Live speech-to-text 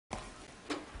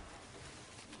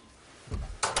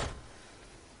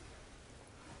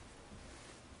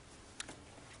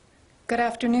Good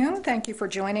afternoon. Thank you for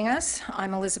joining us.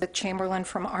 I'm Elizabeth Chamberlain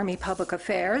from Army Public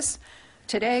Affairs.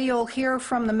 Today you'll hear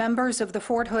from the members of the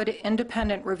Fort Hood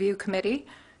Independent Review Committee,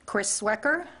 Chris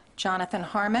Swecker, Jonathan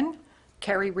Harmon,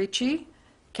 Kerry Ricci,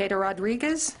 Kata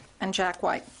Rodriguez, and Jack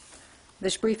White.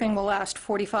 This briefing will last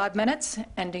 45 minutes,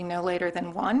 ending no later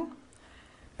than 1.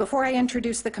 Before I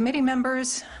introduce the committee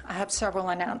members, I have several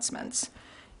announcements.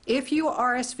 If you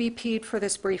RSVP'd for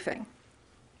this briefing,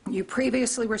 you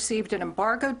previously received an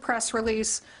embargoed press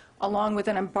release along with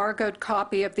an embargoed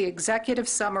copy of the executive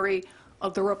summary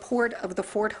of the report of the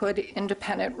Fort Hood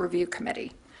Independent Review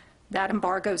Committee. That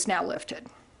embargo is now lifted.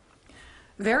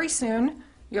 Very soon,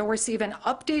 you'll receive an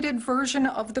updated version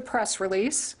of the press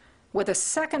release with a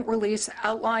second release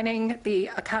outlining the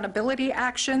accountability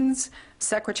actions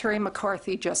Secretary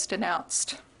McCarthy just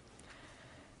announced.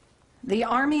 The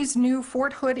Army's new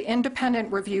Fort Hood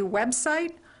Independent Review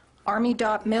website,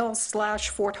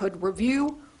 army.mil/Fort Hood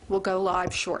Review, will go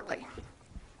live shortly.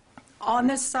 On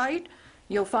this site,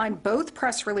 you'll find both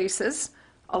press releases,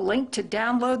 a link to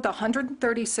download the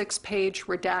 136-page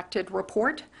redacted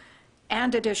report,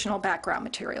 and additional background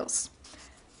materials.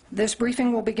 This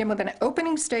briefing will begin with an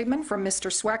opening statement from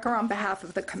Mr. Swecker on behalf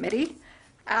of the committee.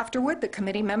 Afterward, the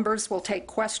committee members will take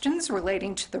questions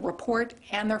relating to the report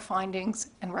and their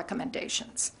findings and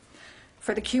recommendations.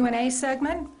 For the Q&A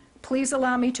segment, please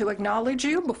allow me to acknowledge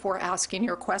you before asking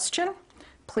your question.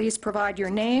 Please provide your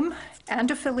name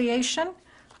and affiliation.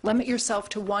 Limit yourself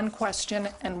to one question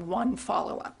and one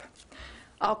follow-up.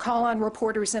 I'll call on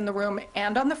reporters in the room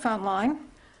and on the phone line.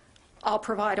 I'll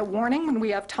provide a warning when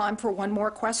we have time for one more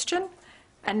question.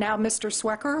 And now Mr.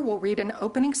 Swecker will read an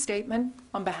opening statement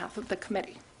on behalf of the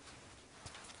committee.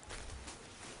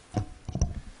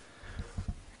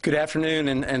 Good afternoon,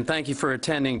 and thank you for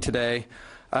attending today.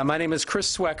 My name is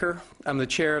Chris Swecker. I'm the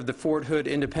chair of the Fort Hood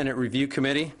Independent Review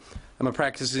Committee. I'm a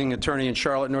practicing attorney in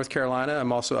Charlotte, North Carolina.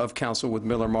 I'm also of counsel with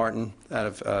Miller Martin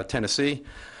out of Tennessee.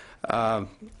 And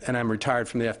I'm retired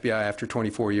from the FBI after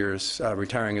 24 years,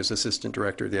 retiring as Assistant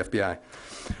Director of the FBI.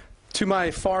 To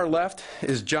my far left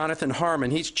is Jonathan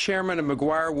Harmon. He's chairman of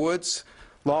McGuire Woods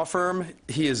Law Firm.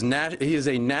 He is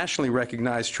a nationally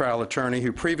recognized trial attorney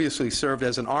who previously served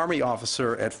as an Army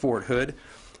officer at Fort Hood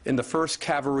in the 1st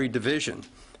Cavalry Division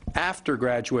after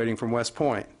graduating from West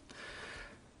Point.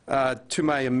 To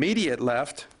my immediate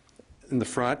left in the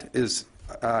front is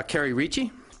Kerry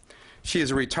Ricci. She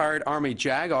is a retired Army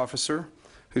JAG officer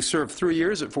who served 3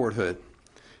 years at Fort Hood,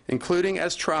 including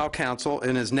as trial counsel,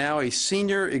 and is now a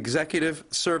senior executive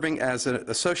serving as an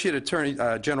Associate Attorney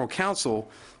General Counsel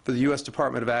for the U.S.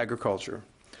 Department of Agriculture.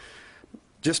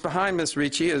 Just behind Ms.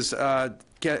 Ricci is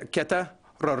Kata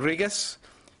Rodriguez.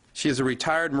 She is a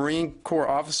retired Marine Corps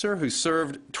officer who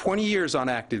served 20 years on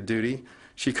active duty.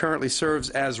 She currently serves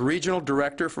as Regional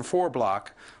Director for 4Block,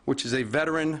 which is a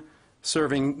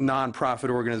veteran-serving nonprofit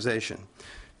organization.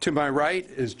 To my right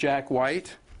is Jack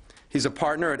White. He's a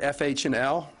partner at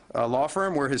FH&L law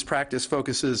firm where his practice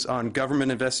focuses on government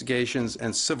investigations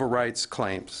and civil rights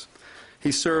claims.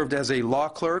 He served as a law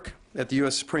clerk at the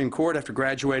U.S. Supreme Court after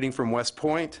graduating from West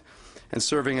Point and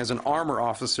serving as an armor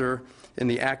officer in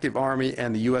the active Army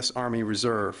and the U.S. Army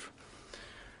Reserve.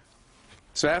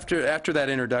 So after that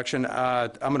introduction,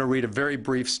 I'm going to read a very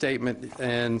brief statement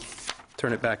and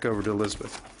turn it back over to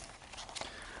Elizabeth.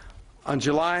 On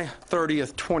July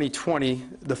 30th, 2020,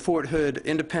 the Fort Hood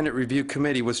Independent Review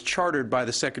Committee was chartered by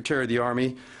the Secretary of the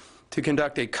Army to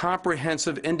conduct a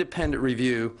comprehensive independent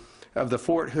review of the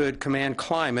Fort Hood command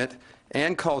climate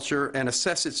and culture and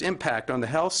assess its impact on the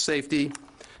health, safety,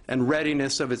 and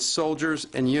readiness of its soldiers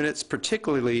and units,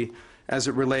 particularly as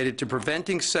it related to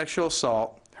preventing sexual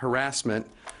assault, harassment,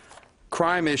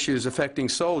 crime issues affecting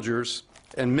soldiers,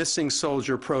 and missing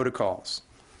soldier protocols.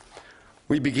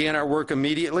 We began our work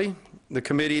immediately. The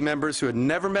committee members who had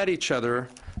never met each other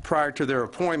prior to their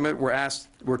appointment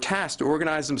were tasked to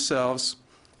organize themselves,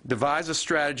 devise a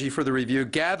strategy for the review,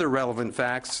 gather relevant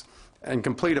facts, and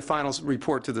complete a final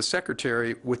report to the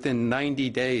Secretary within 90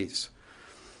 days.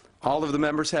 All of the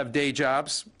members have day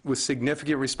jobs with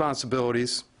significant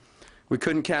responsibilities. We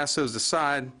couldn't cast those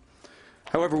aside.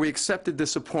 However, we accepted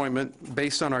this appointment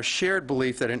based on our shared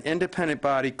belief that an independent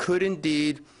body could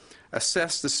indeed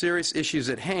assess the serious issues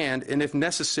at hand and, if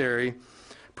necessary,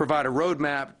 provide a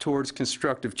roadmap towards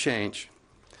constructive change.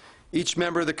 Each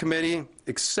member of the committee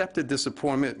accepted this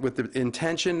appointment with the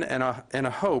intention and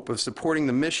a hope of supporting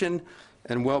the mission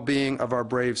and well-being of our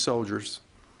brave soldiers.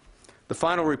 The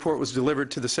final report was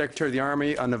delivered to the Secretary of the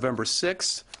Army on November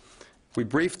 6th. We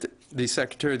briefed the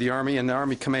Secretary of the Army and the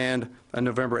Army Command on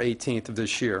November 18th of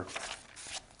this year.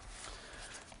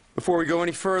 Before we go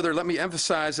any further, let me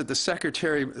emphasize that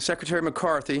Secretary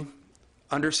McCarthy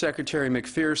Undersecretary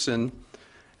McPherson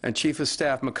and Chief of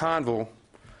Staff McConville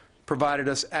provided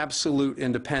us absolute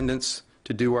independence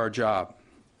to do our job.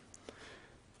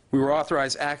 We were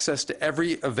authorized access to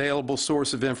every available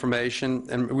source of information,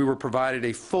 and we were provided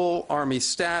a full Army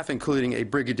staff, including a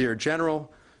brigadier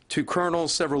general, 2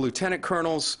 colonels, several lieutenant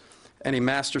colonels, and a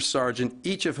master sergeant,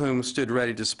 each of whom stood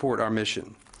ready to support our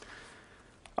mission.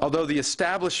 Although the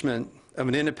establishment of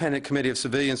an independent committee of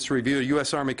civilians to review a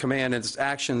U.S. Army command and its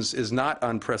actions is not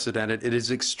unprecedented, it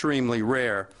is extremely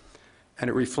rare, and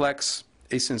it reflects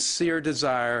a sincere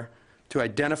desire to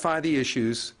identify the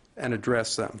issues and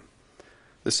address them.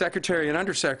 The Secretary and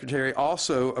Undersecretary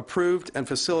also approved and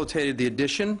facilitated the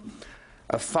addition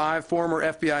of 5 former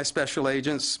FBI special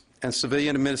agents and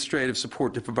civilian administrative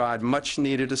support to provide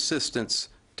much-needed assistance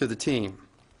to the team.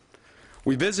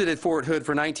 We visited Fort Hood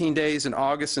for 19 days in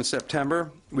August and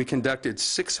September. We conducted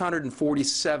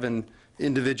 647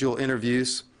 individual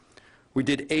interviews. We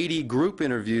did 80 group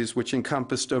interviews, which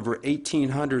encompassed over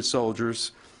 1,800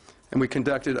 soldiers, and we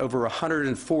conducted over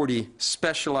 140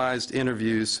 specialized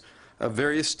interviews of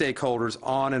various stakeholders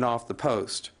on and off the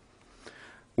post.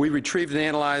 We retrieved and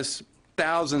analyzed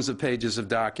thousands of pages of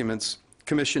documents,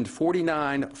 commissioned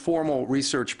 49 formal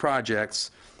research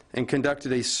projects, and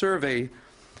conducted a survey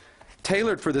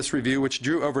tailored for this review, which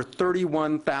drew over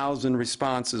 31,000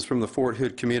 responses from the Fort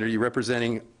Hood community,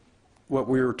 representing what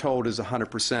we were told is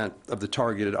 100% of the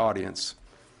targeted audience.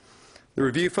 The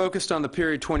review focused on the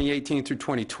period 2018 through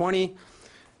 2020.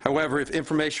 However, if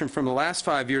information from the last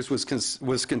 5 years was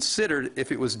considered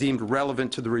if it was deemed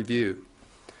relevant to the review.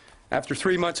 After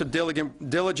 3 months of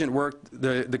diligent work,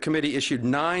 the committee issued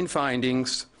 9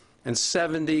 findings and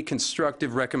 70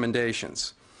 constructive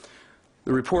recommendations.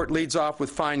 The report leads off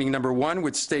with finding number 1,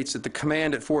 which states that the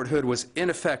command at Fort Hood was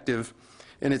ineffective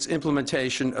in its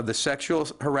implementation of the Sexual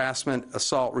Harassment,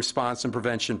 Assault Response and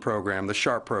Prevention Program, the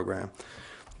SHARP program.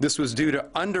 This was due to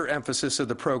underemphasis of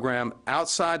the program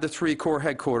outside the 3 Corps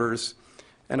headquarters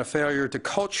and a failure to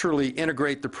culturally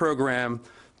integrate the program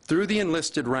through the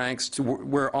enlisted ranks to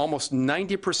where almost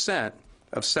 90%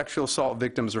 of sexual assault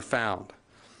victims are found.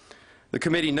 The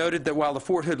committee noted that while the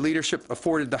Fort Hood leadership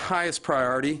afforded the highest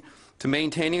priority to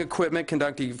maintaining equipment,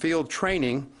 conducting field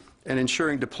training, and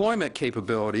ensuring deployment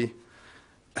capability,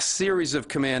 a series of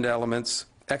command elements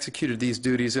executed these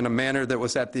duties in a manner that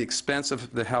was at the expense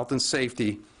of the health and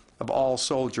safety of all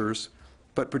soldiers,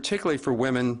 but particularly for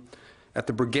women at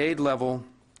the brigade level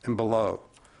and below.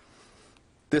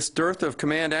 This dearth of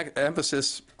command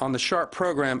emphasis on the SHARP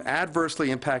program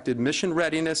adversely impacted mission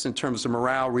readiness in terms of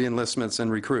morale, reenlistments,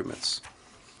 and recruitments.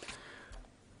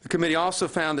 The committee also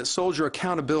found that soldier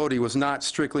accountability was not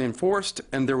strictly enforced,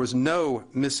 and there was no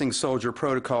missing soldier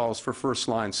protocols for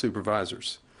first-line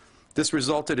supervisors. This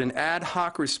resulted in ad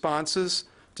hoc responses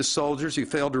to soldiers who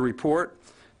failed to report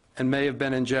and may have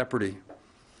been in jeopardy.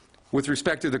 With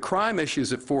respect to the crime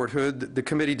issues at Fort Hood, the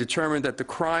committee determined that the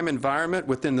crime environment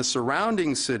within the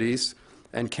surrounding cities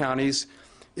and counties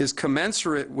is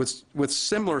commensurate with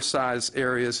similar-sized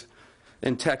areas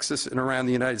in Texas and around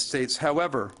the United States.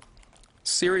 However,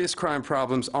 serious crime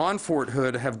problems on Fort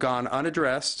Hood have gone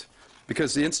unaddressed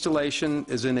because the installation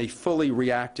is in a fully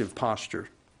reactive posture.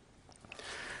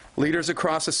 Leaders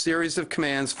across a series of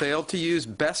commands failed to use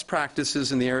best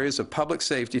practices in the areas of public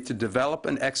safety to develop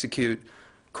and execute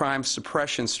crime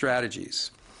suppression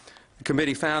strategies. The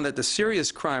committee found that the serious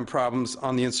crime problems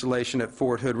on the installation at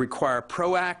Fort Hood require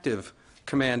proactive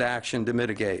command action to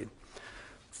mitigate.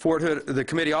 The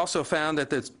committee also found that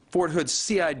the Fort Hood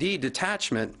CID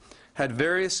detachment had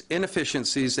various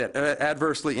inefficiencies that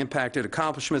adversely impacted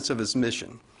accomplishments of its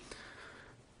mission.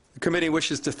 The committee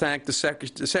wishes to thank the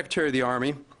Secretary of the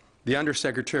Army, the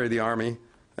Undersecretary of the Army,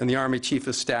 and the Army Chief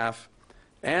of Staff,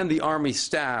 and the Army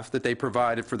staff that they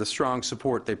provided for the strong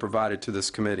support they provided to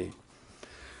this committee.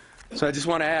 So I just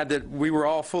want to add that we were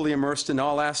all fully immersed in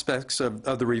all aspects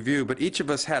of the review, but each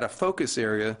of us had a focus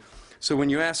area. So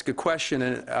when you ask a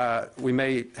question, we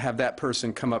may have that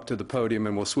person come up to the podium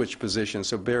and we'll switch positions,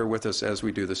 so bear with us as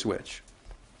we do the switch.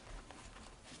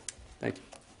 Thank you.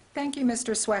 Thank you,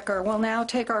 Mr. Swecker. We'll now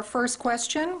take our first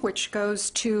question, which goes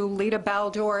to Lita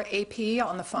Baldor, AP,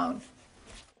 on the phone.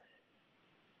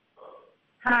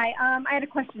 Hi, I had a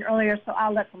question earlier, so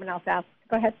I'll let someone else ask.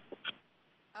 Go ahead.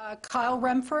 Kyle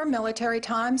Remfer, Military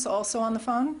Times, also on the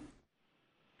phone.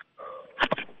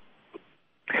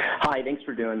 Hi, thanks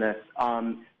for doing this.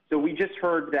 So we just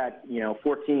heard that,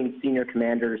 14 senior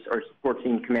commanders or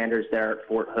 14 commanders there at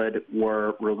Fort Hood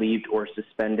were relieved or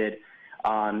suspended.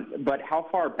 But how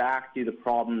far back do the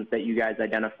problems that you guys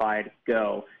identified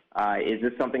go? Is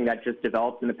this something that just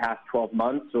developed in the past 12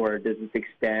 months, or does this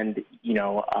extend,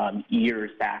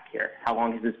 years back here? How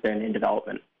long has this been in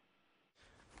development?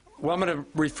 Well, I'm going to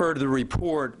refer to the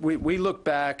report. We look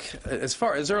back as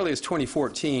early as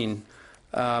 2014.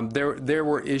 There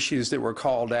were issues that were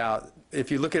called out. If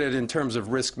you look at it in terms of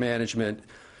risk management,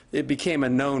 it became a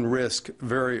known risk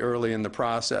very early in the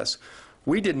process.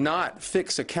 We did not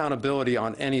fix accountability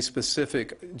on any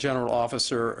specific general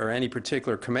officer or any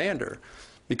particular commander,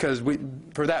 because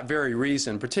for that very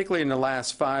reason, particularly in the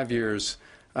last 5 years,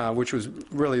 which was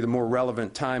really the more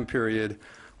relevant time period,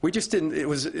 we just didn't. It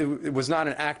was not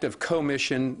an act of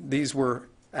commission. These were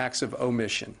acts of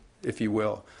omission, if you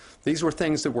will. These were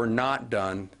things that were not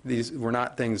done. These were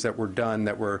not things that were done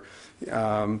that were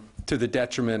to the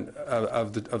detriment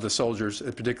of the soldiers,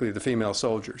 particularly the female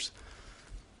soldiers.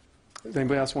 Does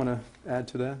anybody else want to add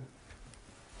to that?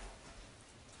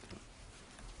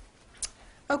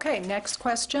 Okay, next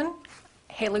question.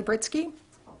 Haley Britsky.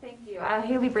 Thank you.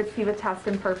 Haley Britsky with Task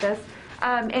and Purpose.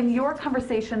 In your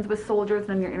conversations with soldiers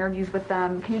and in your interviews with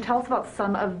them, can you tell us about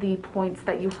some of the points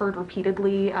that you heard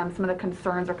repeatedly, some of the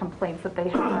concerns or complaints that they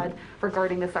had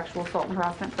regarding the sexual assault and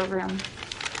harassment program?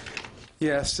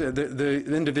 Yes, the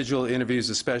individual interviews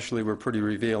especially were pretty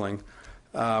revealing.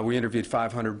 We interviewed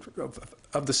 500,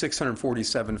 of the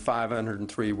 647,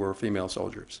 503 were female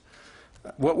soldiers.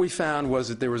 What we found was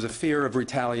that there was a fear of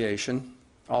retaliation,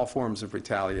 all forms of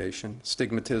retaliation,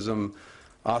 stigmatism,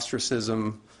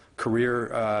 ostracism,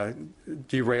 career,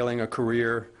 derailing a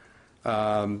career,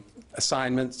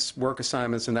 assignments, work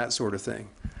assignments, and that sort of thing.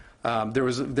 There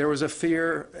was a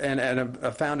fear and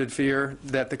a founded fear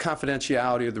that the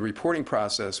confidentiality of the reporting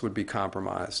process would be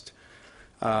compromised.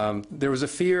 There was a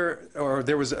fear, or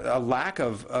there was a lack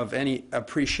of any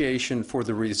appreciation for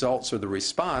the results or the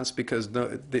response, because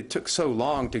it took so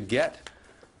long to get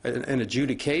an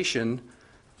adjudication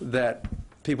that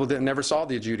people never saw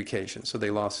the adjudication, so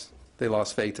they lost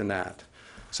faith in that.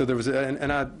 So there was,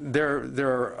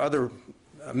 there are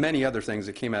many other things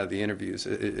that came out of the interviews,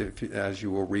 as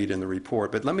you will read in the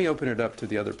report. But let me open it up to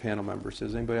the other panel members.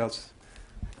 Does anybody else?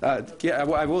 Yeah,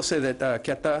 I will say that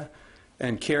Keta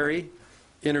and Carrie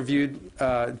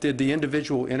did the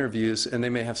individual interviews, and they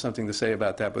may have something to say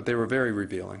about that, but they were very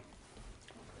revealing.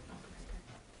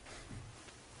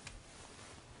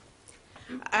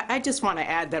 I just want to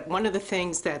add that one of the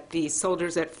things that the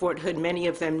soldiers at Fort Hood, many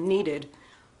of them needed,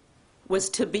 was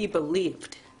to be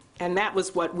believed. And that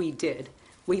was what we did.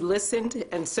 We listened,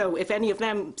 and so if any of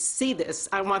them see this,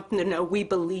 I want them to know we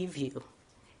believe you.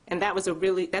 And that's a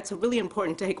really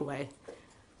important takeaway,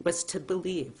 was to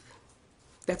believe.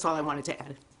 That's all I wanted to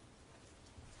add.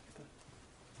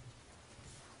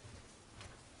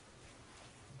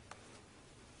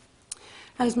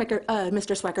 As Mr.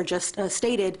 Swecker just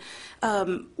stated,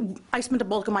 I spent a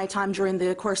bulk of my time during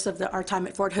the course of our time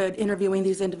at Fort Hood interviewing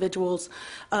these individuals.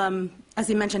 As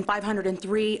he mentioned,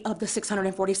 503 of the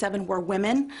 647 were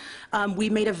women. We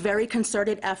made a very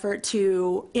concerted effort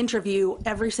to interview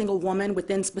every single woman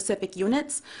within specific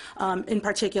units, in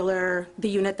particular the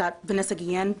unit that Vanessa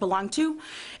Guillen belonged to.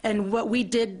 And what we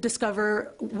did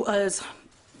discover was,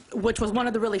 which was one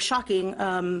of the really shocking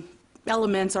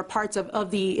elements or parts of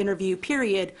the interview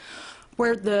period,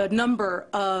 were the number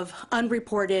of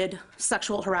unreported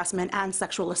sexual harassment and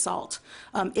sexual assault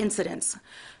incidents.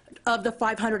 Of the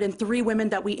 503 women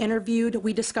that we interviewed,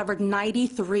 we discovered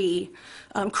 93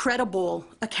 credible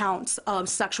accounts of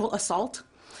sexual assault.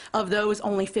 Of those,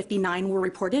 only 59 were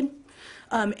reported.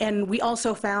 And we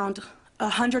also found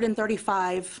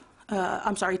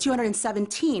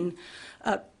 217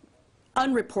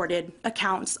 unreported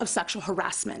accounts of sexual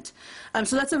harassment.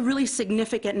 So that's a really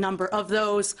significant number. Of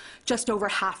those, just over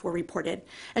half were reported.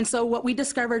 And so what we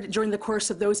discovered during the course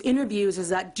of those interviews is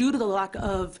that due to the lack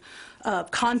of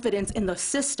confidence in the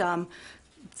system,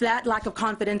 that lack of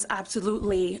confidence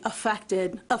absolutely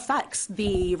affects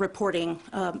the reporting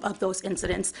of those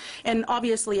incidents. And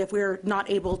obviously, if we're not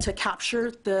able to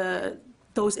capture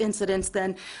those incidents,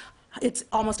 then it's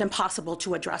almost impossible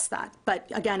to address that.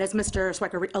 But again, as Mr.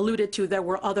 Swecker alluded to, there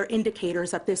were other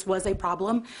indicators that this was a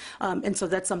problem. And so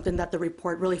that's something that the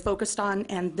report really focused on.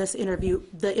 And this interview,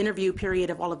 the interview period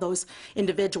of all of those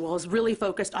individuals, really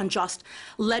focused on just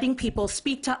letting people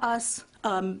speak to us.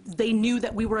 They knew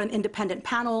that we were an independent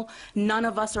panel. None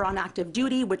of us are on active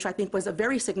duty, which I think was a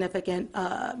very significant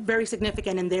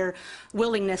in their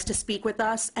willingness to speak with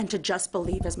us and to just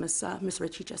believe, as Ms.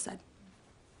 Ritchie just said.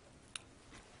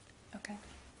 Okay,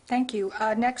 thank you.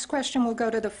 Next question will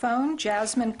go to the phone.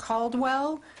 Jasmine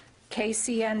Caldwell,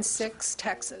 KCN 6,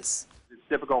 Texas. It's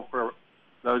difficult for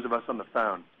those of us on the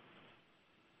phone.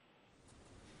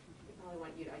 Probably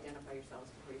want you to identify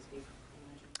yourselves before you speak.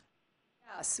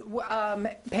 Yes.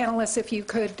 Panelists, if you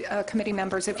could, committee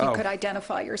members, if you could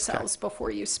identify yourselves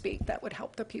before you speak, that would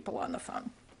help the people on the phone.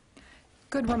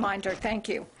 Good reminder. Thank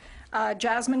you.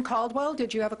 Jasmine Caldwell,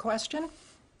 did you have a question?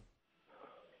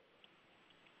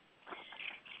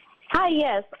 Hi,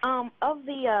 yes.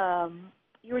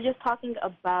 You were just talking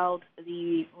about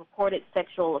the reported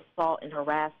sexual assault and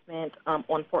harassment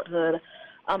on Fort Hood.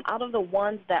 Out of the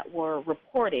ones that were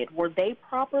reported, were they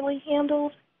properly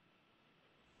handled?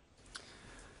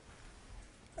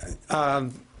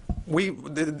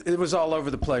 It was all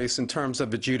over the place in terms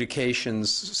of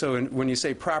adjudications. So when you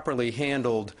say properly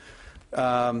handled,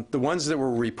 the ones that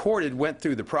were reported went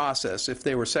through the process. If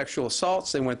they were sexual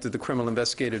assaults, they went through the Criminal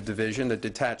Investigative Division, a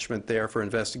detachment there for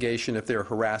investigation. If they were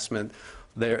harassment,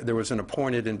 there was an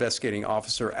appointed investigating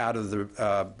officer out of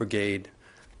the brigade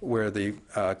where the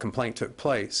complaint took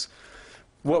place.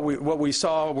 What we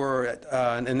saw were,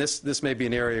 and this may be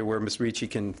an area where Ms. Ricci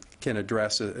can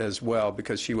address it as well,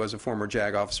 because she was a former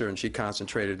JAG officer and she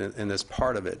concentrated in this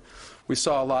part of it. We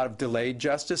saw a lot of delayed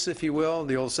justice, if you will,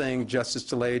 the old saying, justice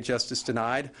delayed, justice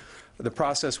denied. The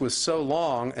process was so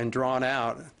long and drawn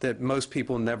out that most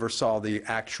people never saw the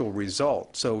actual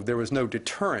result. So there was no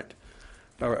deterrent,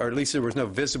 or at least there was no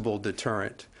visible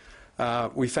deterrent.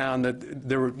 We found that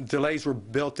delays were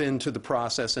built into the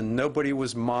process, and nobody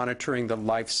was monitoring the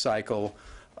life cycle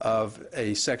of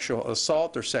a sexual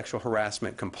assault or sexual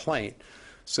harassment complaint.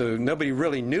 So nobody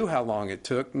really knew how long it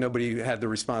took. Nobody had the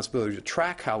responsibility to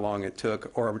track how long it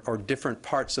took, or different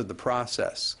parts of the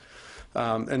process.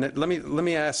 And let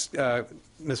me ask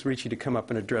Ms. Ricci to come up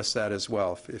and address that as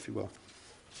well, if you will.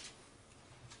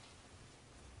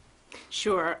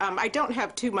 Sure. I don't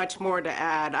have too much more to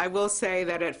add. I will say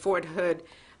that at Fort Hood,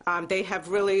 they have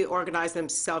really organized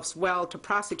themselves well to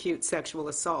prosecute sexual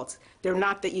assaults. They're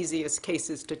not the easiest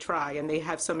cases to try, and they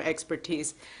have some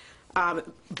expertise.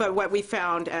 But what we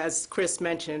found, as Chris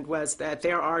mentioned, was that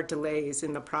there are delays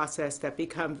in the process that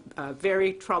become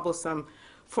very troublesome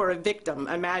for a victim.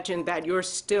 Imagine that you're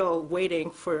still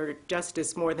waiting for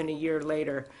justice more than a year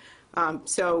later.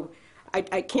 So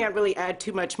I can't really add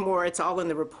too much more. It's all in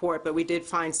the report, but we did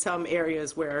find some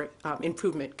areas where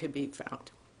improvement could be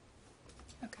found.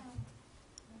 Okay.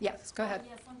 Yes, go ahead.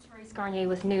 Yes, I'm Therese Garnier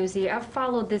with Newsy. I've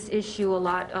followed this issue a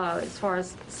lot as far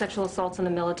as sexual assaults in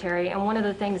the military, and one of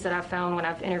the things that I found when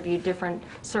I've interviewed different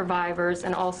survivors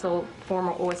and also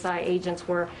former OSI agents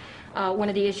were one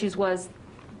of the issues was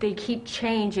they keep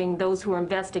changing those who are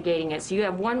investigating it. So you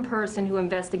have one person who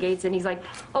investigates it, and he's like,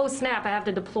 oh snap, I have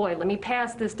to deploy. Let me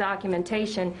pass this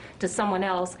documentation to someone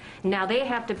else. Now they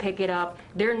have to pick it up.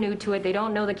 They're new to it. They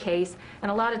don't know the case.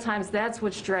 And a lot of times that's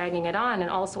what's dragging it on.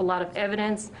 And also a lot of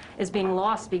evidence is being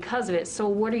lost because of it. So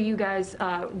what are you guys,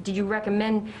 do you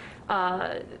recommend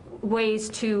ways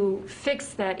to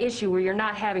fix that issue where you're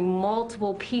not having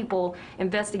multiple people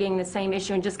investigating the same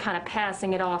issue and just kind of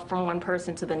passing it off from one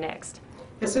person to the next?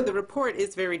 And so the report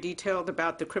is very detailed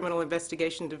about the criminal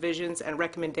investigation divisions and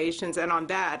recommendations, and on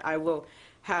that I will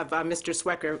have Mr.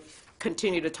 Swecker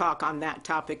continue to talk on that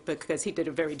topic because he did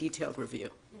a very detailed review.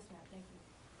 Yes, ma'am. Thank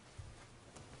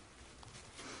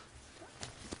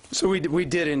you. So we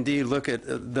did indeed look at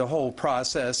the whole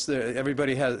process. There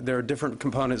are different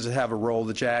components that have a role.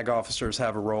 The JAG officers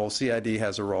have a role. CID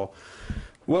has a role.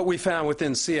 What we found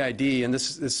within CID, and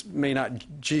this may not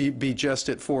be just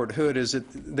at Fort Hood, is that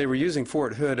they were using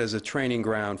Fort Hood as a training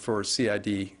ground for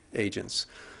CID agents.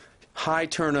 High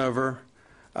turnover,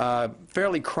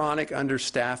 fairly chronic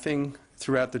understaffing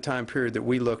throughout the time period that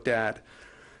we looked at,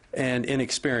 and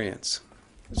inexperience.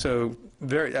 So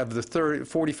of the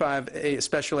 45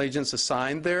 special agents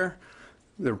assigned there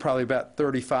were probably about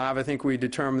 35, I think we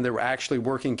determined, that were actually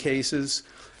working cases.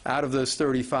 Out of those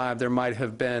 35, there might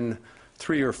have been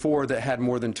 3 or 4 that had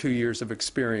more than 2 years of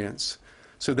experience.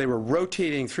 So they were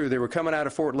rotating through. They were coming out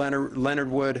of Fort Leonard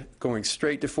Wood, going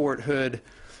straight to Fort Hood,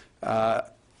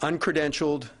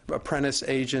 uncredentialed apprentice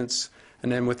agents,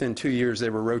 and then within 2 years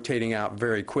they were rotating out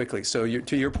very quickly. So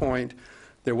to your point,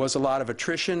 there was a lot of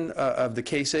attrition of the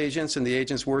case agents and the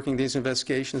agents working these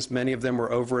investigations. Many of them were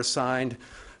overassigned.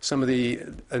 Some of the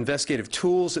investigative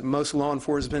tools that most law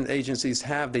enforcement agencies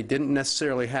have, they didn't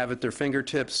necessarily have at their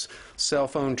fingertips. Cell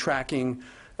phone tracking,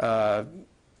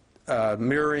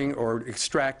 mirroring or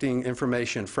extracting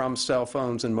information from cell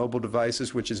phones and mobile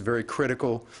devices, which is very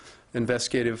critical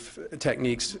investigative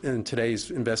techniques in today's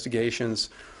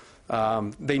investigations.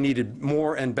 They needed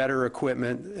more and better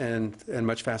equipment and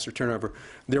much faster turnover.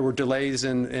 There were delays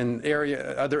in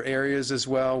other areas as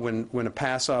well. When a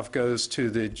pass-off goes to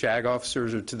the JAG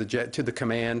officers or to the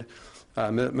command,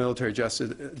 military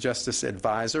justice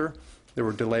advisor, There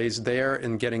were delays there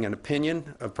in getting an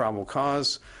opinion of probable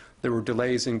cause. There were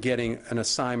delays in getting an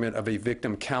assignment of a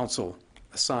victim counsel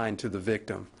assigned to the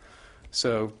victim.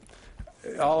 So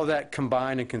all of that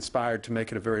combined and conspired to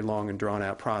make it a very long and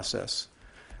drawn-out process.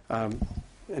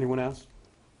 Anyone else?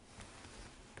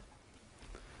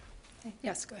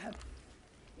 Yes, go ahead.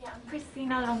 Yeah, I'm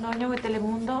Cristina Londoño with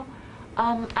Telemundo.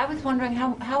 I was wondering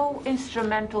how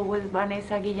instrumental was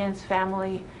Vanessa Guillen's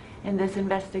family in this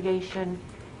investigation,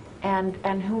 and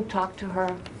who talked to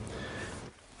her?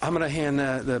 I'm going to hand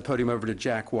the podium over to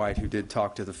Jack White, who did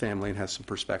talk to the family and has some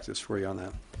perspectives for you on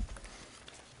that.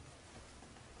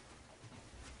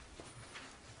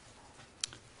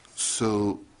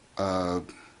 So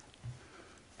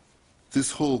this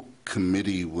whole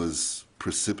committee was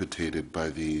precipitated by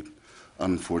the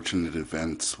unfortunate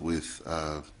events with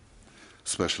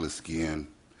Specialist Guillen.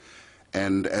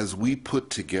 And as we put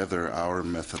together our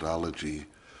methodology,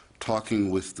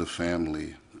 talking with the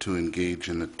family to engage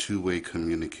in a two-way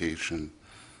communication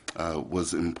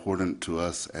was important to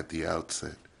us at the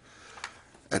outset.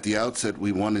 At the outset,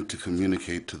 we wanted to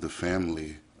communicate to the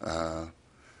family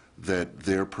that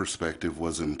their perspective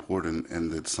was important and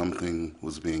that something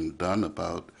was being done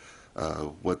about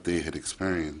what they had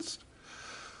experienced.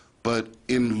 But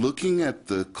in looking at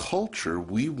the culture,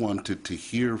 we wanted to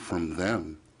hear from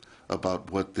them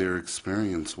about what their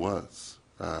experience was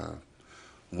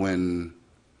when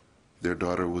their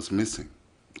daughter was missing,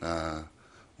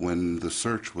 when the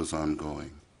search was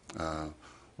ongoing,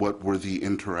 what were the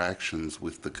interactions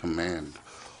with the command.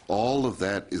 All of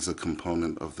that is a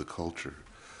component of the culture.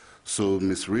 So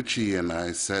Ms. Ritchie and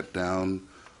I sat down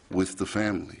with the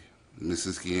family,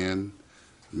 Mrs. Guillen,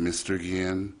 Mr.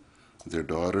 Guillen, their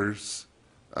daughters,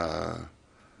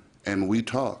 and we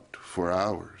talked for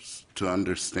hours to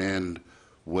understand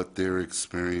what their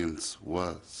experience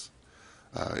was.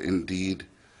 Indeed,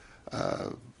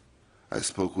 I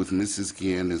spoke with Mrs.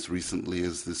 Guillen as recently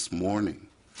as this morning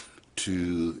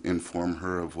to inform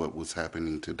her of what was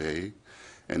happening today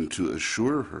and to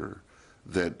assure her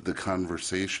that the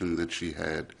conversation that she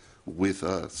had with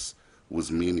us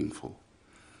was meaningful.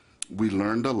 We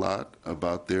learned a lot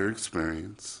about their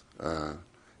experience,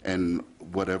 and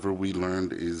whatever we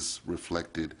learned is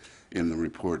reflected in the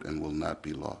report and will not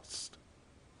be lost.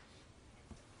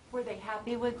 Were they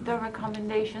happy with the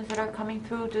recommendations that are coming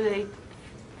through? Do they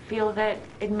feel that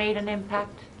it made an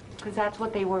impact? Because that's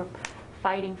what they were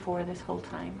fighting for this whole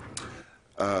time.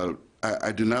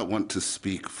 I do not want to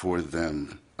speak for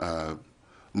them.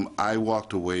 I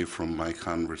walked away from my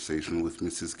conversation with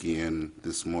Mrs. Guillen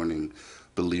this morning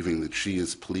believing that she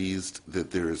is pleased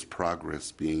that there is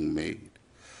progress being made.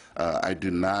 I do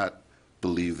not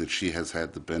believe that she has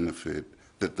had the benefit,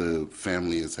 that the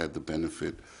family has had the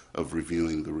benefit of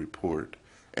reviewing the report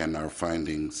and our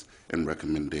findings and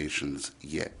recommendations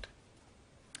yet.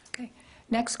 Okay.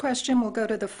 Next question will go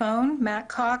to the phone. Matt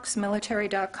Cox,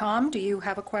 military.com. Do you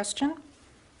have a question?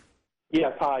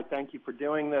 Yes, hi. Thank you for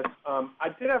doing this. I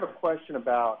did have a question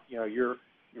about, your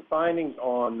findings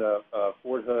on the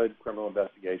Fort Hood Criminal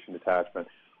Investigation Detachment.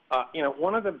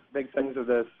 One of the big things of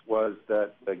this was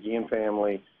that the Guillen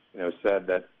family, said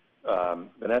that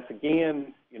Vanessa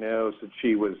Guillen, said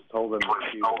she was told them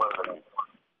that she was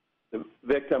the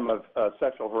victim of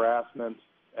sexual harassment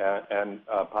and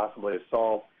possibly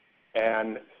assault.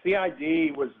 And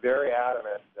CID was very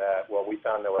adamant that, well, we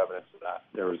found no evidence of that.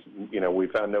 There was, we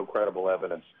found no credible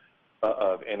evidence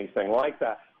of anything like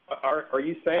that. Are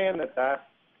you saying that that's,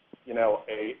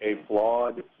 a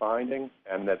flawed finding,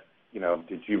 and that,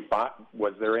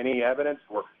 was there any evidence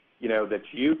or, that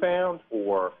you found,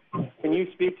 or can you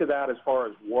speak to that as far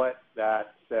as what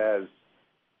that says,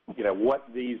 what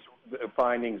these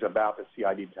findings about the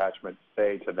CID detachment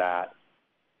say to that,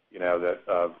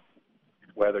 that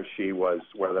whether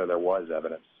there was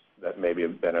evidence that maybe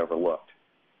had been overlooked?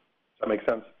 Does that make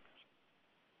sense?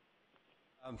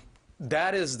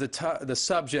 That is the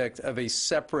subject of a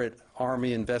separate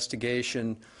Army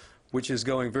investigation, which is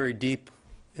going very deep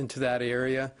into that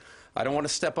area. I don't want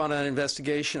to step on that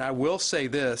investigation. I will say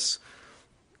this.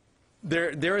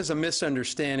 There is a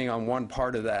misunderstanding on one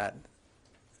part of that.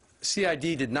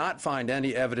 CID did not find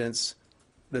any evidence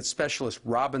that Specialist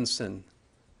Robinson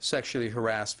sexually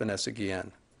harassed Vanessa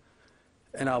Guillen.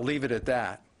 And I'll leave it at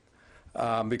that,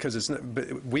 because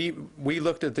we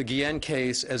looked at the Guillen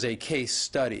case as a case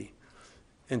study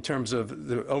in terms of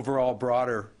the overall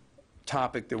broader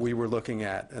topic that we were looking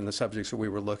at and the subjects that we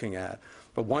were looking at.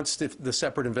 But once the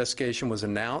separate investigation was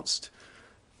announced,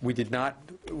 we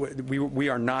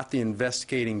are not the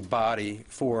investigating body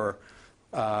for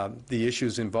the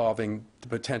issues involving the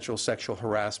potential sexual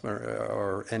harassment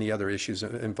or any other issues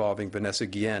involving Vanessa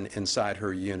Guillen inside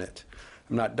her unit.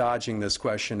 I'm not dodging this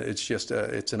question. It's just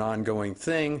it's an ongoing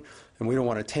thing, and we don't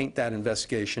want to taint that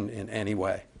investigation in any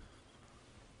way.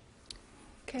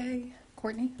 Okay,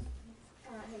 Courtney?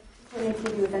 With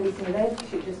NBC. I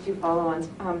have just two follow-ons.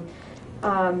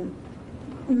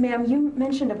 Ma'am, you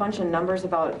mentioned a bunch of numbers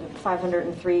about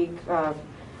 503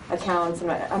 accounts,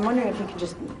 and I'm wondering if you could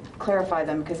just clarify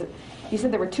them, because you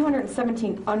said there were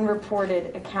 217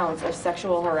 unreported accounts of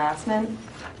sexual harassment.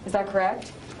 Is that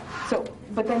correct? So,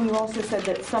 but then you also said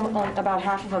that about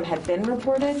half of them had been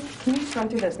reported. Can you just run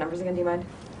through those numbers again, do you mind?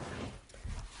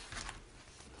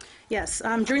 Yes,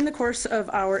 during the course of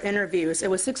our interviews, it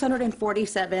was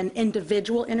 647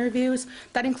 individual interviews.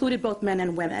 That included both men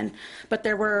and women, but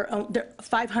there were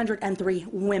 503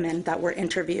 women that were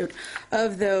interviewed.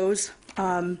 Of those,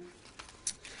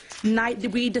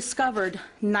 we discovered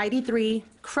 93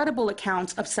 credible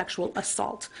accounts of sexual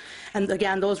assault. And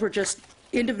again, those were just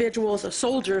individuals,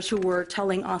 soldiers, who were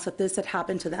telling us that this had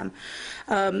happened to them.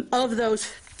 Of those,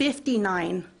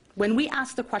 59, when we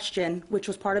asked the question, which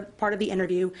was part of the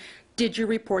interview, did you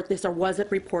report this or was it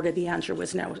reported? The answer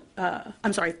was no.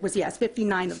 Was yes,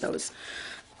 59 of those.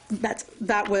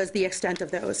 That was the extent of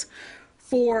those.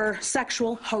 For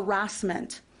sexual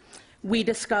harassment, we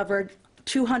discovered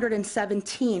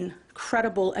 217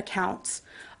 credible accounts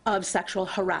of sexual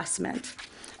harassment.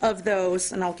 Of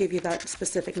those, and I'll give you that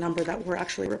specific number that were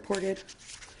actually reported.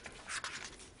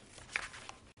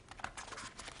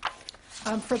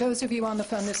 For those of you on the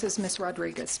phone, this is Ms.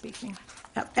 Rodriguez speaking.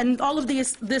 And all of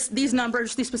these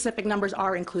numbers, these specific numbers,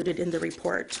 are included in the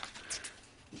report.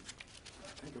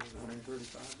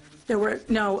 There were,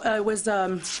 no, it was,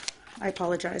 I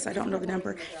apologize, I don't know the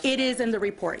number. It is in the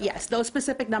report, yes. Those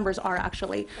specific numbers are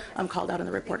actually called out in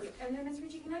the report. And then, Ms.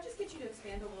 Ricci, can I just get you to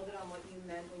expand a little bit on what you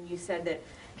meant when you said that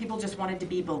people just wanted to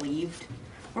be believed?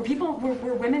 Were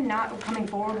women not coming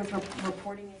forward with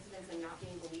reporting incidents and not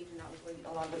being believed, and that was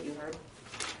a lot of what you heard?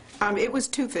 It was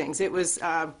two things. It was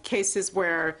cases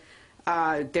where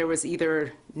there was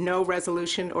either no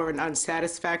resolution or an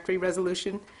unsatisfactory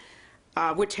resolution,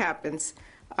 which happens.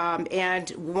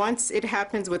 And once it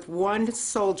happens with one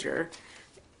soldier,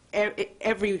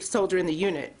 every soldier in the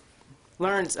unit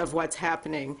learns of what's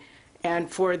happening.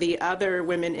 And for the other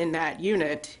women in that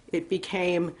unit, it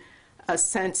became a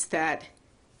sense that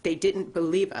they didn't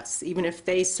believe us. Even if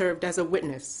they served as a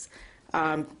witness,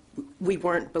 we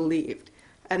weren't believed.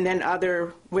 And then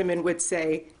other women would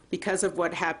say, because of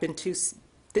what happened to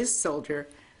this soldier,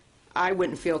 I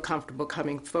wouldn't feel comfortable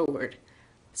coming forward.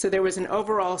 So there was an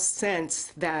overall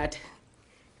sense that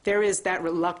there is that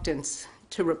reluctance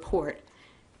to report,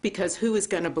 because who is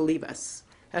going to believe us,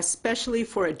 especially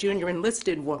for a junior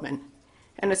enlisted woman,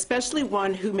 and especially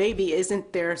one who maybe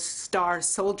isn't their star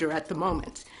soldier at the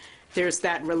moment. There's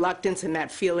that reluctance and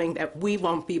that feeling that we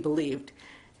won't be believed.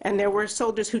 And there were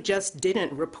soldiers who just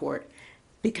didn't report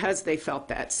because they felt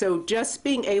that. So just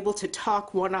being able to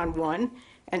talk one-on-one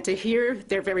and to hear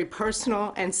their very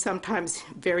personal and sometimes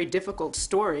very difficult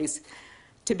stories,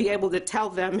 to be able to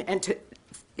tell them, and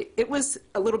it was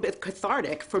a little bit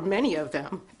cathartic for many of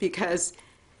them, because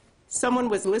someone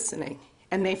was listening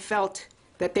and they felt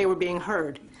that they were being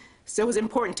heard. So it was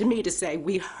important to me to say,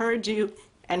 we heard you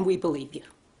and we believe you.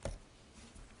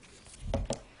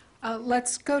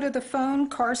 Let's go to the phone.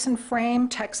 Carson Frame,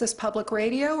 Texas Public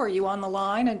Radio. Are you on the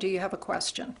line, and do you have a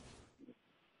question?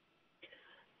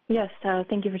 Yes,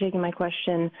 thank you for taking my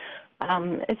question.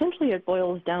 Essentially, it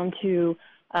boils down to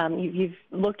you've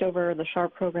looked over the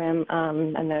SHARP program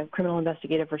and the criminal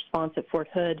investigative response at Fort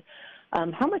Hood.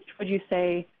 How much would you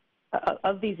say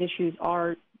of these issues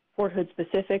are Fort Hood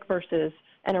specific versus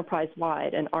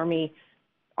enterprise-wide, an Army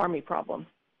problem?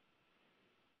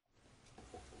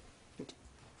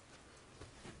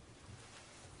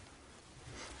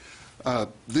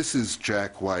 This is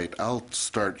Jack White. I'll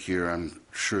start here. I'm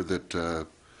sure that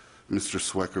Mr.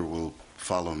 Swecker will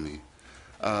follow me.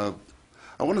 I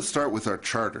want to start with our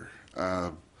charter.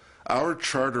 Our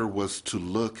charter was to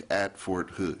look at Fort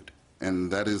Hood,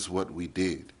 and that is what we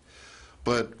did.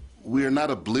 But we are not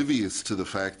oblivious to the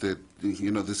fact that,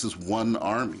 this is one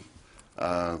Army,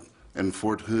 and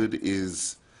Fort Hood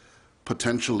is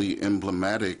potentially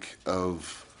emblematic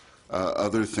of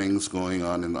other things going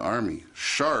on in the Army.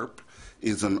 SHARP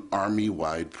is an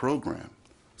Army-wide program.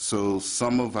 So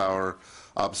some of our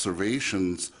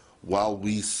observations, while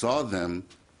we saw them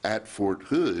at Fort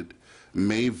Hood,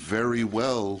 may very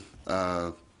well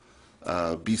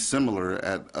be similar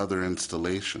at other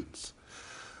installations.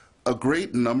 A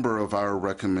great number of our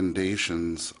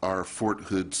recommendations are Fort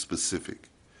Hood specific.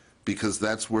 because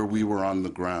that's where we were on the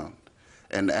ground.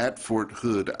 And at Fort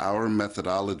Hood, our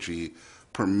methodology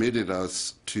permitted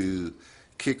us to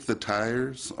kick the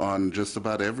tires on just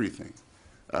about everything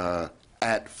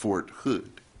at Fort Hood.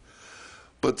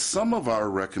 But some of our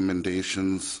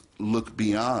recommendations look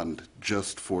beyond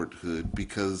just Fort Hood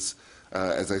because,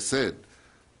 as I said,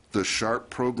 the SHARP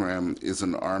program is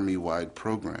an Army-wide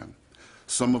program.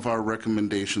 Some of our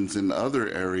recommendations in other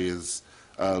areas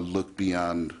look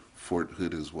beyond Fort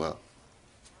Hood as well.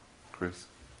 Chris?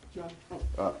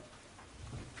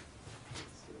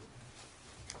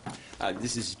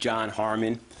 This is John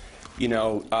Harmon. You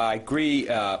know, I agree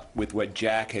with what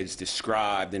Jack has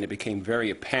described, and it became very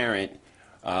apparent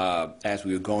as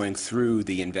we were going through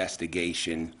the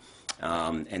investigation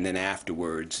and then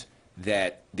afterwards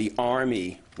that the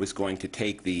Army was going to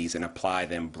take these and apply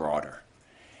them broader.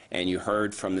 And you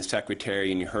heard from the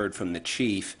Secretary and you heard from the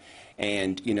Chief,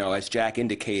 and, you know, as Jack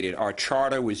indicated, our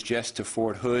charter was just to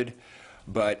Fort Hood,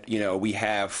 but, you know, we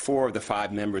have 4 of the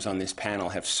 5 members on this panel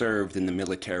have served in the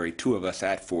military, 2 of us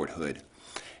at Fort Hood.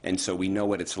 And so we know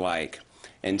what it's like.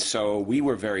 And so we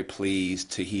were very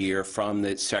pleased to hear from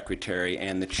the Secretary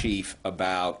and the Chief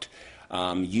about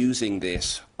using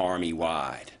this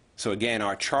Army-wide. So again,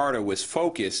 our charter was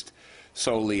focused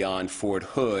solely on Fort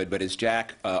Hood, but as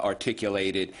Jack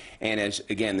articulated, and as,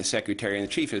 again, the Secretary and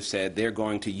the Chief have said, they're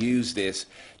going to use this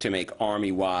to make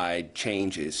Army-wide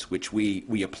changes, which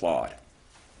we applaud.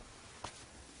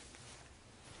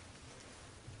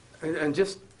 And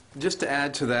just to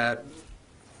add to that,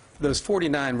 those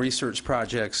 49 research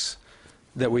projects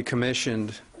that we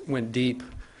commissioned went deep,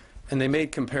 and they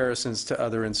made comparisons to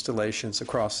other installations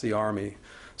across the Army.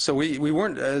 So we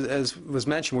weren't, as was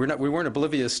mentioned, we weren't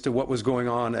oblivious to what was going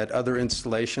on at other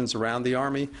installations around the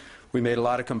Army. We made a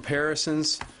lot of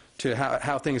comparisons to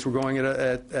how things were going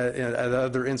at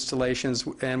other installations,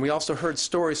 and we also heard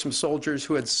stories from soldiers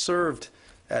who had served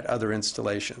at other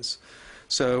installations.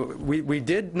 So we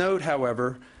did note,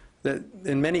 however, that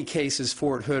in many cases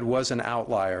Fort Hood was an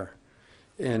outlier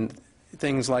in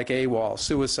things like AWOL,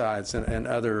 suicides, and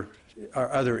other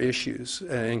issues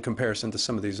in comparison to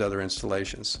some of these other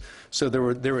installations. So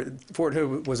Fort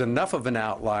Hood was enough of an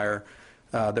outlier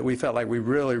that we felt like we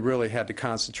really, really had to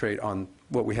concentrate on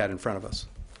what we had in front of us.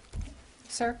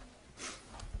 Sir?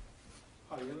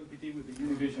 Hi, LPD with the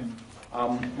Univision.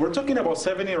 We're talking about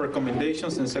 70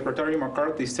 recommendations, and Secretary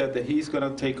McCarthy said that he's going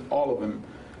to take all of them.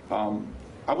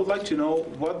 I would like to know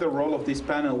what the role of this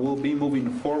panel will be moving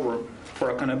forward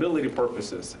for accountability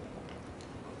purposes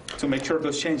to make sure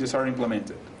those changes are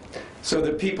implemented. So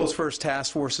the People's First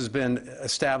Task Force has been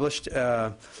established.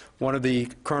 One of the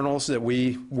colonels that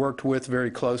we worked with very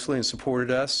closely and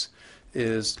supported us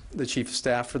is the Chief of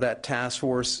Staff for that task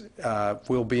force.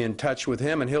 We'll be in touch with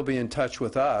him, and he'll be in touch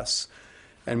with us.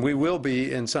 And we will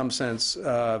be, in some sense,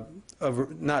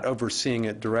 not overseeing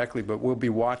it directly, but we'll be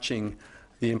watching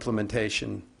the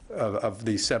implementation of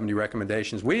these 70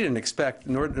 recommendations. We didn't expect,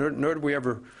 nor did we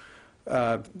ever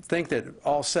think that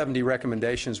all 70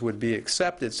 recommendations would be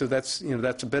accepted. So that's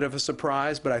a bit of a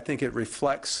surprise, but I think it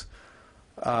reflects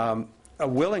a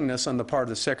willingness on the part of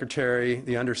the Secretary,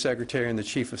 the Undersecretary, and the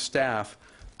Chief of Staff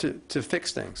to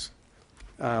fix things.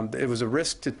 It was a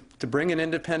risk to bring an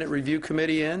independent review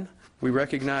committee in. We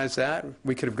recognize that.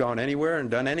 We could have gone anywhere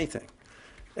and done anything.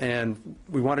 And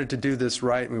we wanted to do this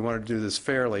right, and we wanted to do this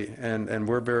fairly, and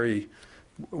we're very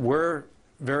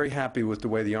happy with the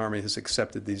way the Army has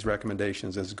accepted these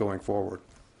recommendations as going forward.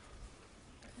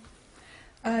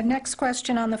 Next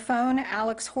question on the phone,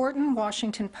 Alex Horton,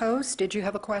 Washington Post. Did you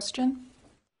have a question?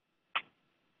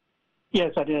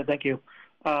 Yes, I did. Thank you.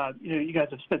 You guys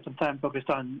have spent some time focused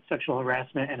on sexual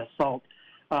harassment and assault.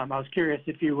 I was curious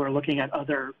if you were looking at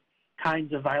other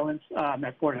kinds of violence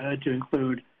at Fort Hood to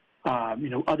include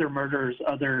other murders,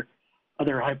 other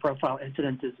high-profile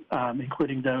incidents,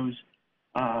 including those,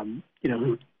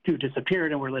 who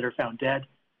disappeared and were later found dead.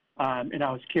 And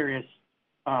I was curious,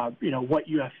 what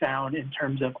you have found in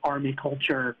terms of Army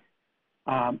culture,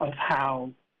 of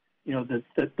how,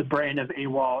 the brand of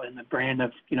AWOL and the brand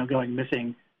of, going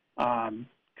missing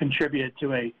contributed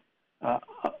to a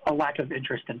lack of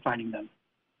interest in finding them.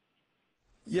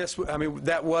 Yes, I mean,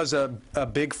 that was a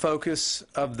big focus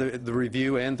of the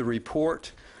review and the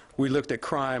report. We looked at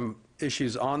crime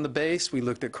issues on the base. We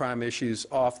looked at crime issues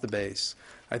off the base.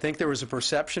 I think there was a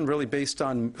perception, really based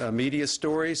on media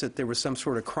stories, that there was some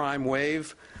sort of crime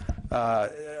wave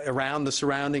around the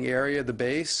surrounding area of the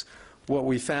base. What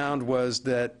we found was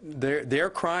that their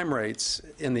crime rates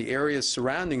in the areas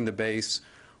surrounding the base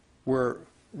were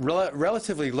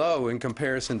relatively low in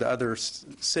comparison to other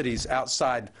cities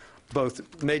outside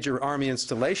both major Army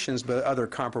installations, but other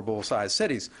comparable sized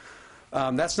cities.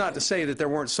 That's not to say that there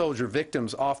weren't soldier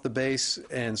victims off the base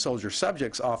and soldier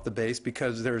subjects off the base,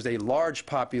 because there's a large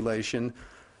population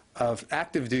of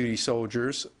active duty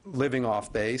soldiers living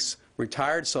off base,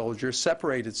 retired soldiers,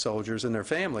 separated soldiers and their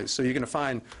families. So you're going to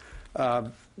find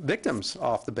victims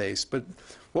off the base. But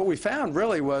what we found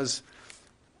really was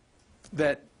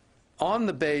that on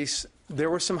the base there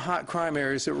were some hot crime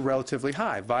areas that were relatively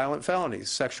high: violent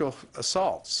felonies, sexual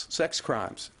assaults, sex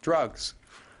crimes, drugs.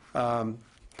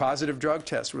 Positive drug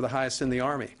tests were the highest in the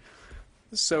Army.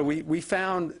 So we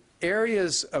found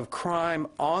areas of crime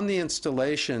on the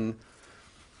installation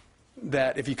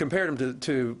that, if you compared them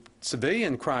to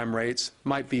civilian crime rates,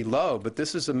 might be low, but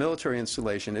this is a military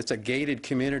installation. It's a gated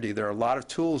community. There are a lot of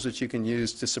tools that you can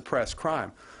use to suppress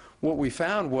crime. What we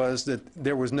found was that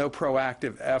there was no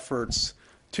proactive efforts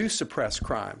to suppress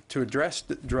crime, to address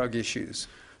drug issues,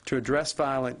 to address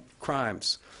violent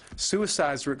crimes.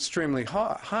 Suicides were extremely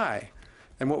high.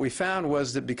 And what we found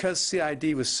was that because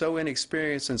CID was so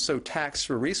inexperienced and so taxed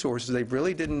for resources, they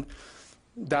really didn't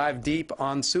dive deep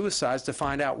on suicides to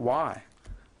find out why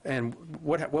and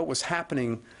what was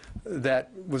happening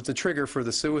that was the trigger for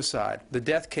the suicide. The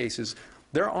death cases,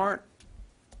 there aren't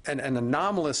an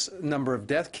anomalous number of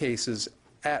death cases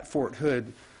at Fort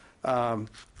Hood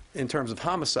in terms of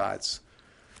homicides,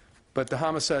 but the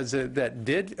homicides that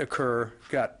did occur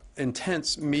got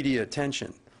intense media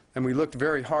attention, and we looked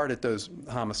very hard at those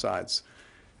homicides.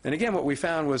 And again, what we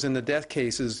found was in the death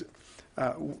cases,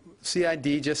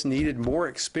 CID just needed more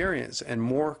experience and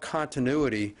more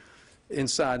continuity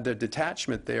inside the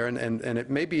detachment there, and it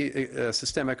may be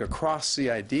systemic across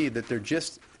CID that there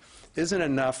just isn't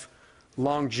enough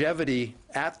longevity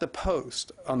at the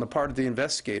post on the part of the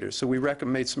investigators. So we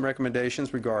made some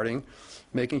recommendations regarding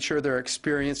making sure there are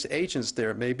experienced agents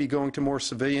there, maybe going to more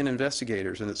civilian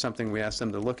investigators, and it's something we asked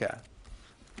them to look at.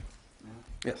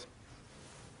 Yes.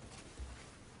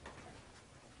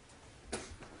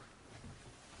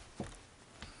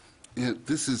 Yeah,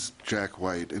 this is Jack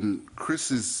White, and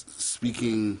Chris is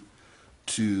speaking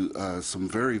to some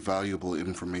very valuable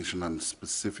information on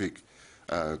specific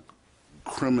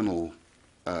criminal,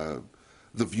 the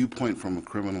viewpoint from a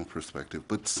criminal perspective.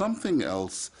 But something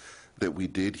else that we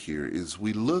did here is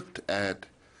we looked at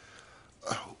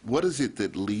what is it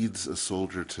that leads a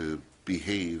soldier to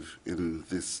behave in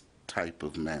this type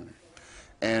of manner.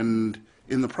 And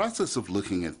in the process of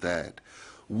looking at that,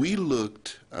 we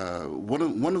looked,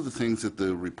 one of the things that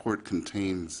the report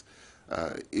contains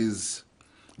is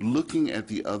looking at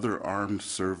the other armed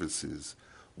services,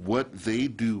 what they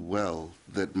do well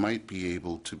that might be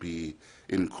able to be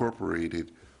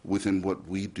incorporated within what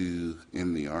we do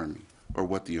in the Army, or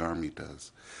what the Army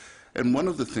does. And one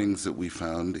of the things that we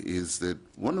found is that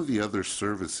one of the other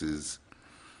services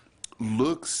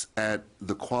looks at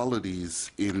the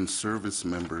qualities in service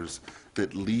members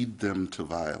that lead them to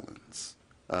violence,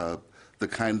 the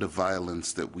kind of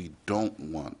violence that we don't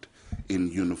want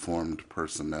in uniformed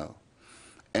personnel.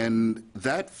 And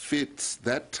that fits,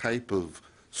 that type of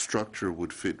structure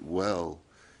would fit well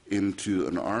into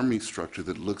an Army structure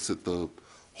that looks at the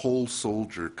whole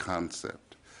soldier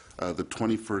concept, the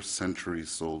 21st century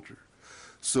soldier.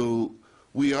 So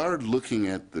we are looking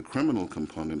at the criminal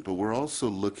component, but we're also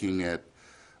looking at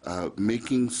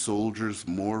making soldiers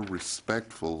more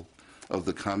respectful of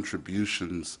the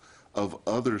contributions of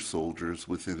other soldiers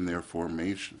within their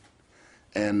formation.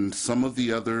 And some of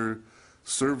the other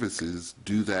services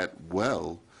do that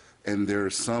well, and there are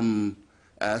some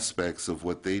aspects of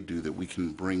what they do that we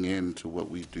can bring into what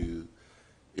we do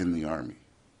in the Army.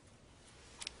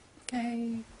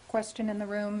 Okay, question in the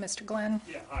room, Mr. Glenn.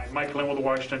 Yeah, hi, Mike Glenn with the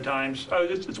Washington Times.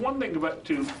 It's one thing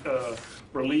to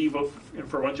relieve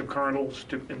for a bunch of colonels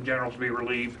in general to be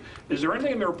relieved. Is there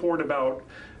anything in the report about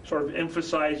sort of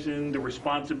emphasizing the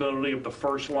responsibility of the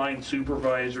first line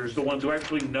supervisors, the ones who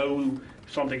actually know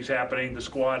something's happening, the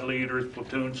squad leaders,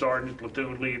 platoon sergeants,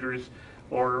 platoon leaders,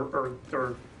 or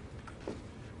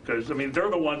because I mean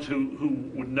they're the ones who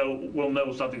will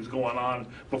know something's going on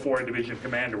before a division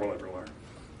commander will ever learn.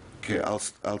 Okay,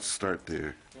 I'll start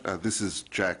there. This is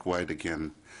Jack White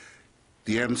again.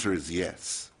 The answer is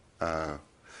yes. But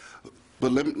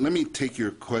let me take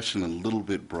your question a little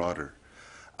bit broader.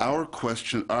 Our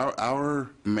question, our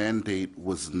mandate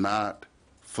was not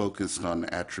focused on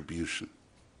attribution.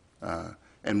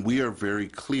 And we are very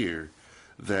clear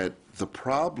that the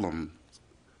problems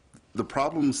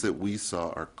that we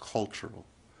saw are cultural.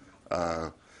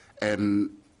 And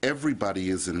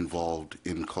everybody is involved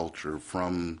in culture,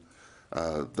 from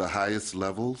the highest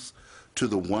levels to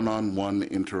the one-on-one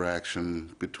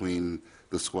interaction between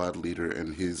the squad leader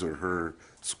and his or her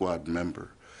squad member.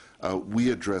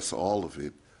 We address all of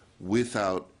it,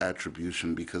 without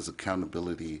attribution, because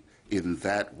accountability in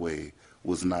that way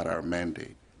was not our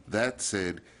mandate. That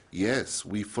said, yes,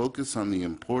 we focus on the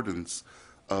importance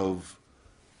of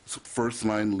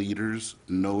first-line leaders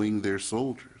knowing their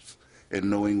soldiers and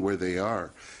knowing where they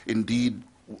are. Indeed,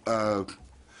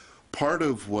 part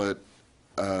of what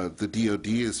the DoD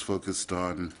is focused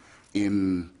on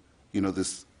in,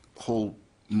 this whole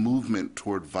movement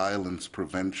toward violence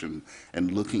prevention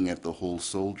and looking at the whole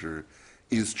soldier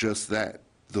is just that,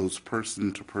 those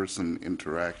person-to-person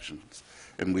interactions.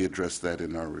 And we address that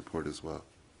in our report as well.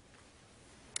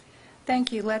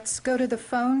 Thank you. Let's go to the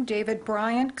phone. David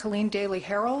Bryant, Killeen Daily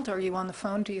Herald. Are you on the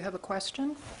phone? Do you have a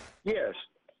question? Yes.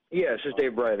 Yes, this is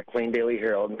Dave Bryant of Killeen Daily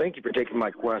Herald, and thank you for taking my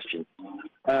question.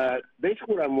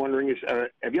 Basically what I'm wondering is,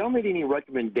 have y'all made any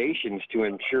recommendations to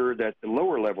ensure that the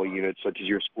lower-level units, such as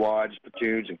your squads,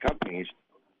 platoons, and companies,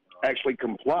 actually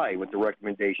comply with the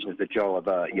recommendations that y'all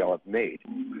have made?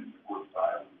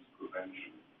 Violence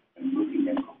prevention and looking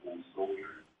at the whole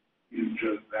soldier is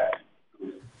just that.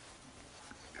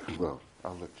 Well,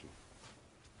 I'll let you.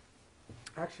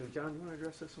 Actually, John, you want to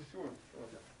address this one? Sure.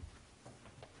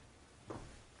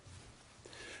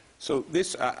 So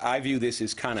this, I view this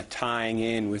as kind of tying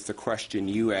in with the question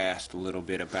you asked a little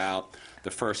bit about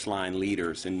the first-line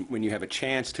leaders. And when you have a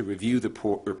chance to review the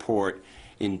report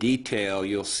in detail,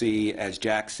 you'll see, as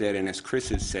Jack said and as Chris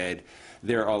has said,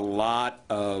 there are a lot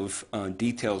of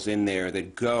details in there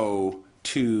that go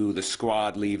to the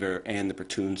squad leader and the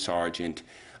platoon sergeant.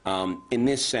 In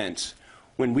this sense,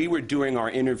 when we were doing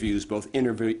our interviews, both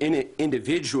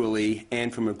individually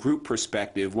and from a group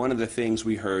perspective, one of the things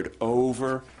we heard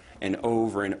over and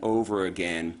over and over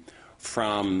again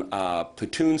from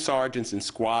platoon sergeants and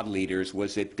squad leaders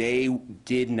was that they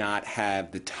did not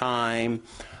have the time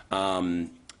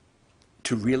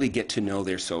to really get to know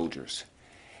their soldiers.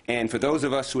 And for those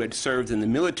of us who had served in the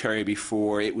military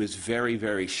before, it was very,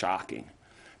 very shocking,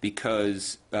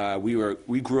 because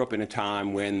we grew up in a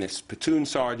time when the platoon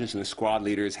sergeants and the squad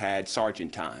leaders had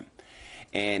sergeant time.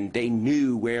 And they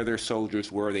knew where their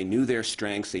soldiers were, they knew their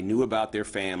strengths, they knew about their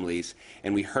families,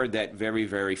 and we heard that very,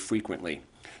 very frequently.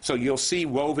 So you'll see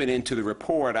woven into the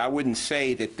report, I wouldn't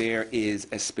say that there is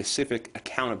a specific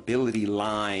accountability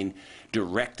line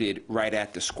directed right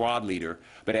at the squad leader,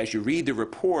 but as you read the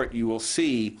report, you will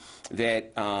see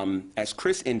that, as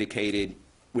Chris indicated,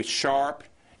 with SHARP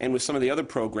and with some of the other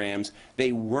programs,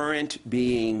 they weren't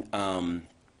being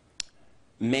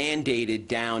mandated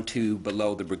down to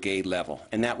below the brigade level.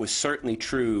 And that was certainly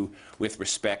true with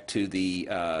respect to the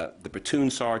platoon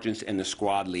sergeants and the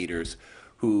squad leaders,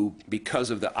 who,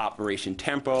 because of the operation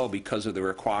tempo, because of the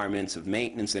requirements of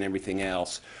maintenance and everything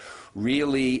else,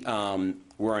 really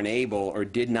were unable or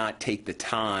did not take the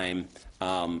time,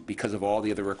 because of all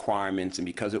the other requirements and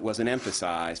because it wasn't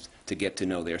emphasized, to get to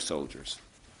know their soldiers.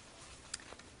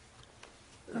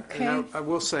 Okay. And I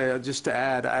will say, just to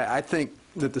add, I think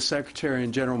that the Secretary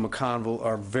and General McConville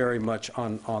are very much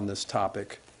on this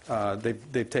topic.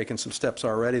 They've taken some steps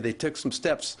already. They took some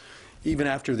steps even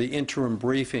after the interim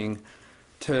briefing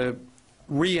to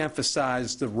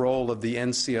re-emphasize the role of the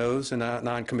NCOs and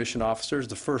non-commissioned officers,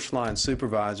 the first-line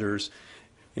supervisors,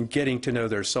 in getting to know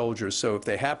their soldiers. So if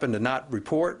they happen to not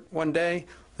report one day,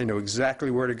 they know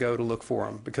exactly where to go to look for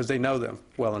them, because they know them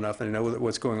well enough and they know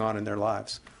what's going on in their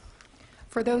lives.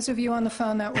 For those of you on the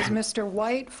phone, that was Mr.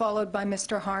 White, followed by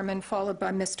Mr. Harmon, followed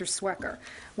by Mr. Swecker.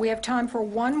 We have time for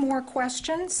one more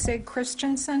question. Sig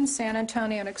Christensen, San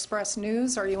Antonio Express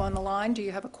News. Are you on the line? Do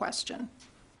you have a question?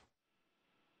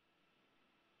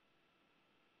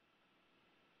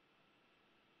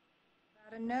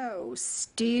 No.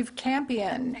 Steve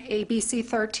Campion, ABC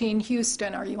 13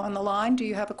 Houston. Are you on the line? Do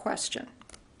you have a question?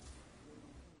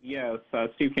 Yes,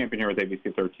 Steve Campion here with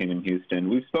ABC 13 in Houston.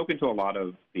 We've spoken to a lot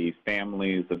of the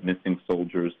families of missing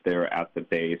soldiers there at the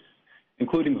base,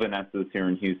 including Vanessa's here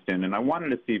in Houston, and I wanted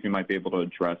to see if you might be able to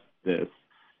address this.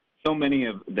 So many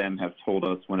of them have told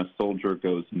us when a soldier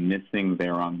goes missing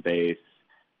there on base,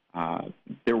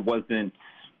 there wasn't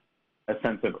a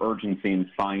sense of urgency in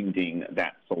finding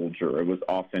that soldier. It was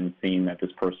often seen that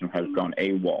this person has gone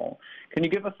AWOL. Can you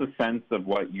give us a sense of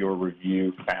what your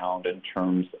review found in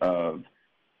terms of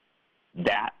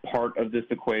that part of this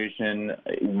equation?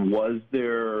 Was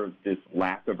there this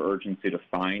lack of urgency to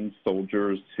find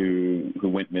soldiers who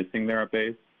went missing there at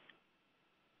base?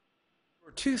 There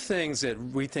were two things that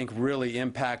we think really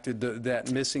impacted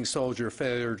that missing soldier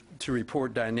failure to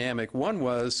report dynamic. One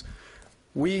was,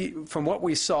 from what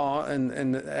we saw,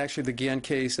 and actually the Guillen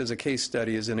case as a case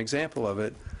study is an example of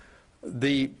it,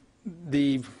 the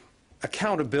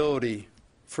accountability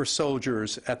for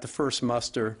soldiers at the first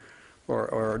muster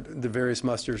or the various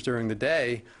musters during the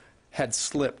day had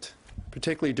slipped,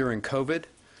 particularly during COVID.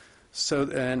 So,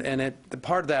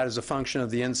 part of that is a function of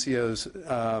the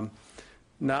NCOs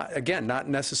not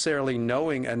necessarily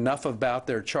knowing enough about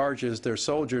their charges, their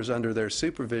soldiers under their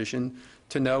supervision,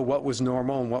 to know what was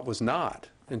normal and what was not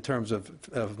in terms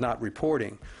of not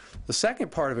reporting. The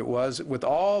second part of it was, with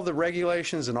all the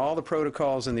regulations and all the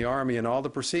protocols in the Army and all the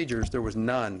procedures, there was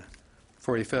none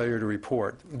for a failure to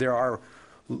report. There are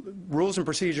rules and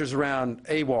procedures around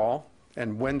AWOL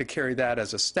and when to carry that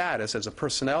as a status, as a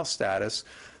personnel status.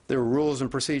 There are rules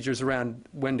and procedures around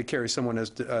when to carry someone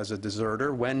as a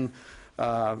deserter, when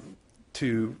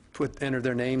to enter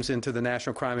their names into the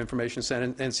National Crime Information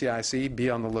Center, NCIC, be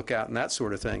on the lookout, and that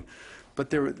sort of thing. But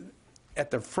there, at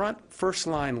the first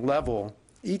line level,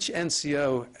 each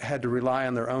NCO had to rely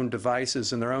on their own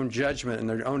devices and their own judgment and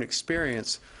their own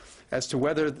experience as to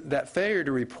whether that failure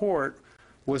to report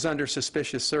was under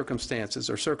suspicious circumstances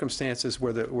or circumstances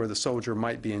where the soldier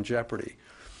might be in jeopardy.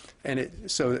 And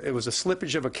so it was a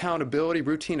slippage of accountability,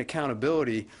 routine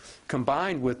accountability,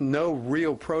 combined with no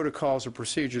real protocols or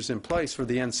procedures in place for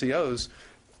the NCOs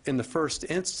in the first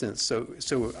instance. So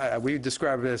we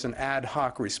describe it as an ad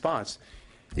hoc response.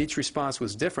 Each response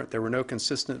was different. There were no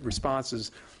consistent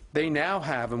responses. They now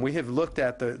have, and we have looked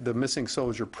at the missing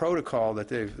soldier protocol that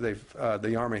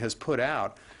the Army has put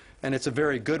out, and it's a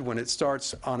very good one. It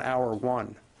starts on hour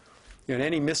one. In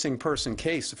any missing person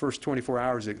case, the first 24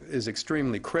 hours is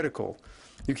extremely critical.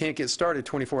 You can't get started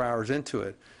 24 hours into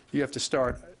it. You have to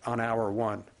start on hour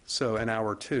one, so an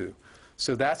hour two.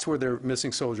 So that's where their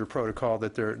missing soldier protocol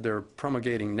that they're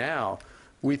promulgating now,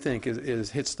 we think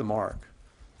hits the mark.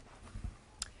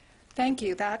 Thank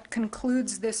you. That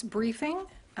concludes this briefing.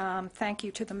 Thank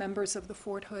you to the members of the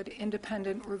Fort Hood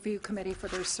Independent Review Committee for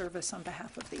their service on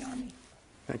behalf of the Army.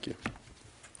 Thank you.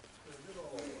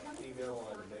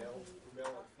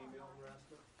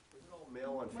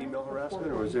 Male on female harassment,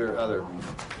 or was there other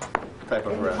type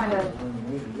of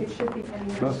harassment? It should be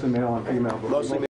Mostly male on female. Mostly